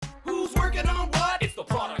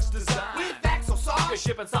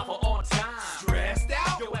shipping software on time. Stressed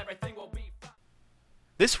out? Yo, everything will be fine.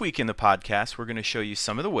 This week in the podcast, we're going to show you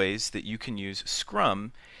some of the ways that you can use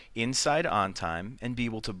Scrum inside OnTime and be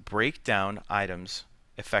able to break down items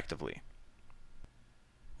effectively.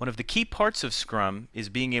 One of the key parts of Scrum is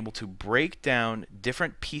being able to break down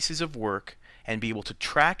different pieces of work and be able to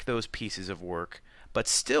track those pieces of work, but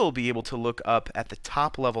still be able to look up at the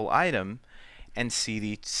top level item and see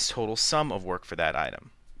the total sum of work for that item.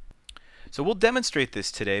 So we'll demonstrate this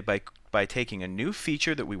today by taking a new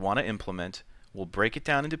feature that we want to implement. We'll break it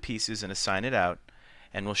down into pieces and assign it out,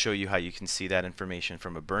 and we'll show you how you can see that information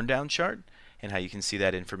from a burn down chart and how you can see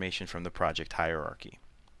that information from the project hierarchy.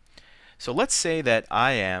 So let's say that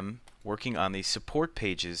I am working on the support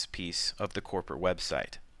pages piece of the corporate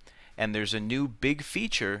website, and there's a new big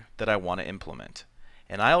feature that I want to implement.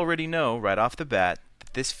 And I already know right off the bat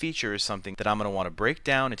that this feature is something that I'm going to want to break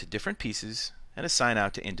down into different pieces and assign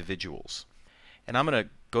out to individuals. And I'm going to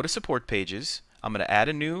go to support pages, I'm going to add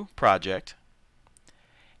a new project,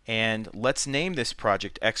 and let's name this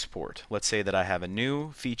project export. Let's say that I have a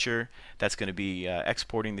new feature that's going to be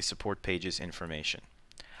exporting the support pages information.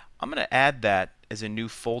 I'm going to add that as a new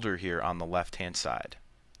folder here on the left hand side.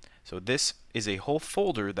 So this is a whole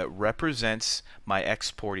folder that represents my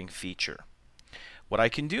exporting feature. What I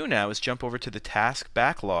can do now is jump over to the task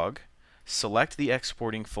backlog, select the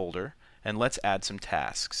exporting folder, and let's add some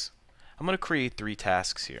tasks. I'm going to create 3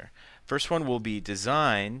 tasks here. First one will be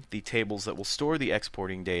design the tables that will store the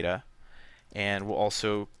exporting data, and we'll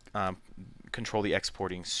also control the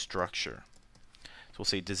exporting structure. So we'll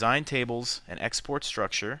say design tables and export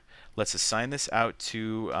structure. Let's assign this out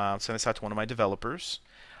to one of my developers.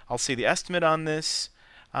 I'll say the estimate on this.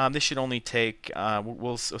 This should only take,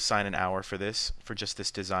 we'll assign an hour for this, for just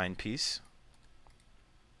this design piece.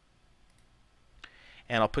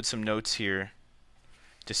 And I'll put some notes here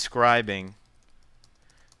describing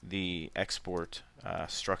the export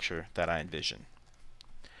structure that I envision.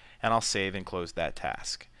 And I'll save and close that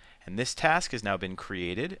task. And this task has now been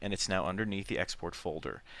created, and it's now underneath the export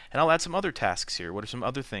folder. And I'll add some other tasks here. What are some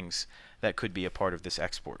other things that could be a part of this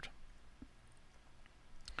export?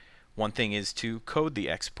 One thing is to code the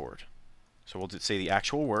export. So we'll say the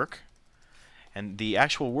actual work, and the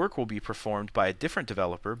actual work will be performed by a different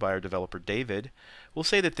developer, by our developer David. We'll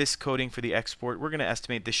say that this coding for the export, we're going to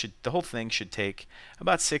estimate the whole thing should take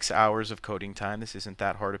about 6 hours of coding time. This isn't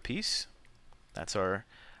that hard a piece. That's our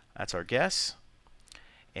guess.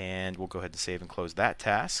 And we'll go ahead and save and close that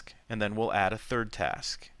task, and then we'll add a third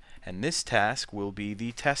task. And this task will be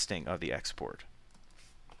the testing of the export.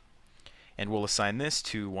 And we'll assign this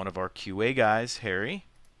to one of our QA guys, Harry.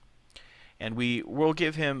 And we'll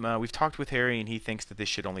give him, we've talked with Harry, and he thinks that this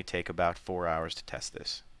should only take about 4 hours to test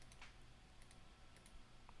this.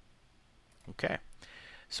 Okay,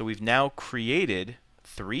 so we've now created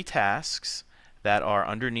 3 tasks that are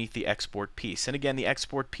underneath the export piece. And again, the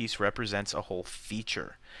export piece represents a whole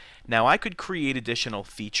feature. Now I could create additional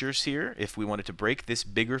features here if we wanted to break this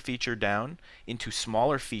bigger feature down into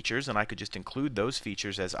smaller features, and I could just include those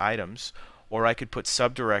features as items, or I could put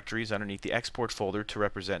subdirectories underneath the export folder to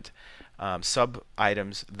represent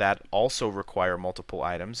sub-items that also require multiple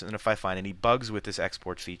items. And if I find any bugs with this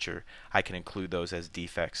export feature, I can include those as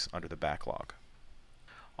defects under the backlog.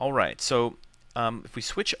 Alright, so if we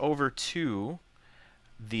switch over to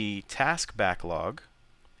the task backlog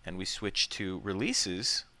and we switch to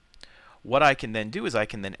releases, what I can then do is I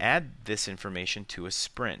can then add this information to a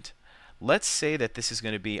sprint. Let's say that this is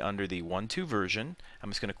going to be under the 1.2 version.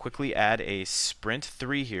 I'm just going to quickly add a sprint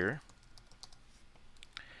 3 here,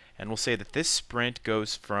 and we'll say that this sprint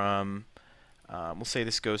goes from we'll say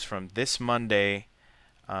this goes from this Monday.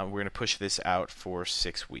 We're going to push this out for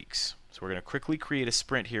 6 weeks. So we're going to quickly create a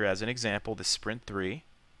sprint here as an example, the sprint 3.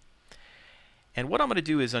 And what I'm going to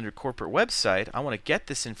do is under corporate website, I want to get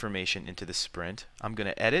this information into the sprint. I'm going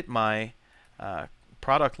to edit my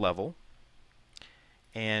product level.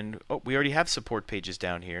 And we already have support pages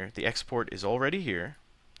down here. The export is already here.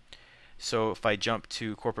 So if I jump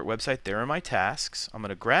to corporate website, there are my tasks. I'm going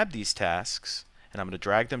to grab these tasks and I'm going to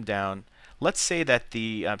drag them down. Let's say that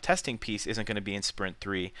the testing piece isn't going to be in sprint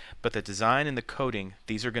 3, but the design and the coding,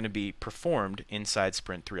 these are going to be performed inside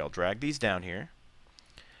sprint 3. I'll drag these down here.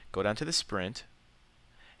 Go down to the sprint,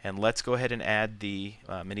 and let's go ahead and add the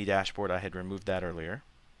mini dashboard. I had removed that earlier.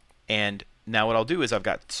 And now what I'll do is I've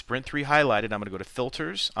got sprint 3 highlighted. I'm going to go to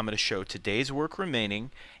filters. I'm going to show today's work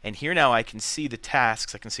remaining, and here now I can see the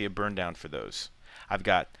tasks. I can see a burn down for those. I've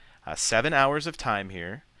got 7 hours of time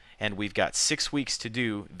here, and we've got 6 weeks to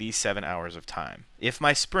do these 7 hours of time. If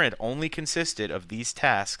my sprint only consisted of these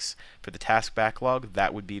tasks for the task backlog,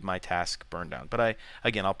 that would be my task burn down. But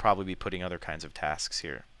again, I'll probably be putting other kinds of tasks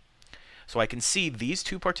here. So I can see these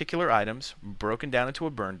two particular items broken down into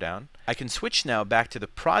a burn down. I can switch now back to the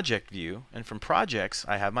project view, and from projects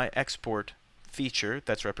I have my export feature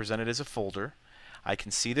that's represented as a folder. I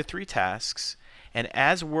can see the 3 tasks, and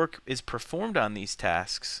as work is performed on these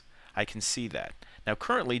tasks, I can see that. Now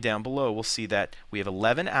currently down below we'll see that we have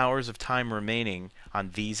 11 hours of time remaining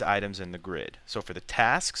on these items in the grid. So for the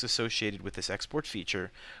tasks associated with this export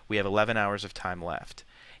feature, we have 11 hours of time left.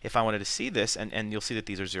 If I wanted to see this, and you'll see that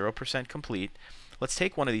these are 0% complete, let's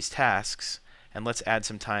take one of these tasks and let's add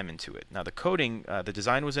some time into it. Now the coding, the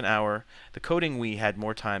design was an hour. The coding, we had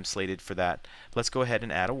more time slated for that. Let's go ahead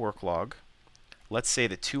and add a work log. Let's say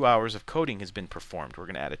that 2 hours of coding has been performed. We're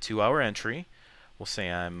going to add a 2-hour entry. We'll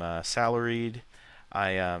say I'm salaried.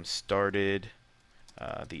 I started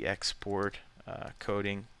the export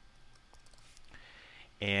coding,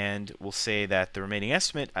 and we'll say that the remaining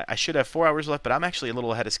estimate, I should have 4 hours left, but I'm actually a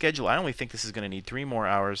little ahead of schedule. I only think this is going to need 3 more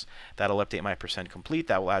hours. That'll update my percent complete.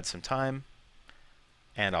 That will add some time,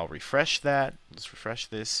 and I'll refresh that. Let's refresh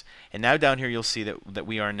this, and now down here you'll see that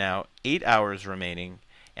we are now 8 hours remaining,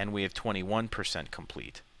 and we have 21%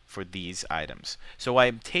 complete for these items. So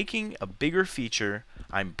I'm taking a bigger feature,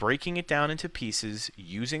 I'm breaking it down into pieces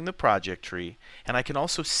using the project tree, and I can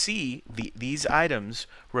also see these items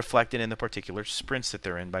reflected in the particular sprints that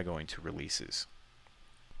they're in by going to releases.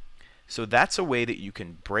 So that's a way that you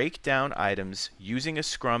can break down items using a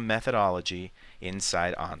Scrum methodology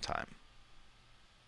inside OnTime.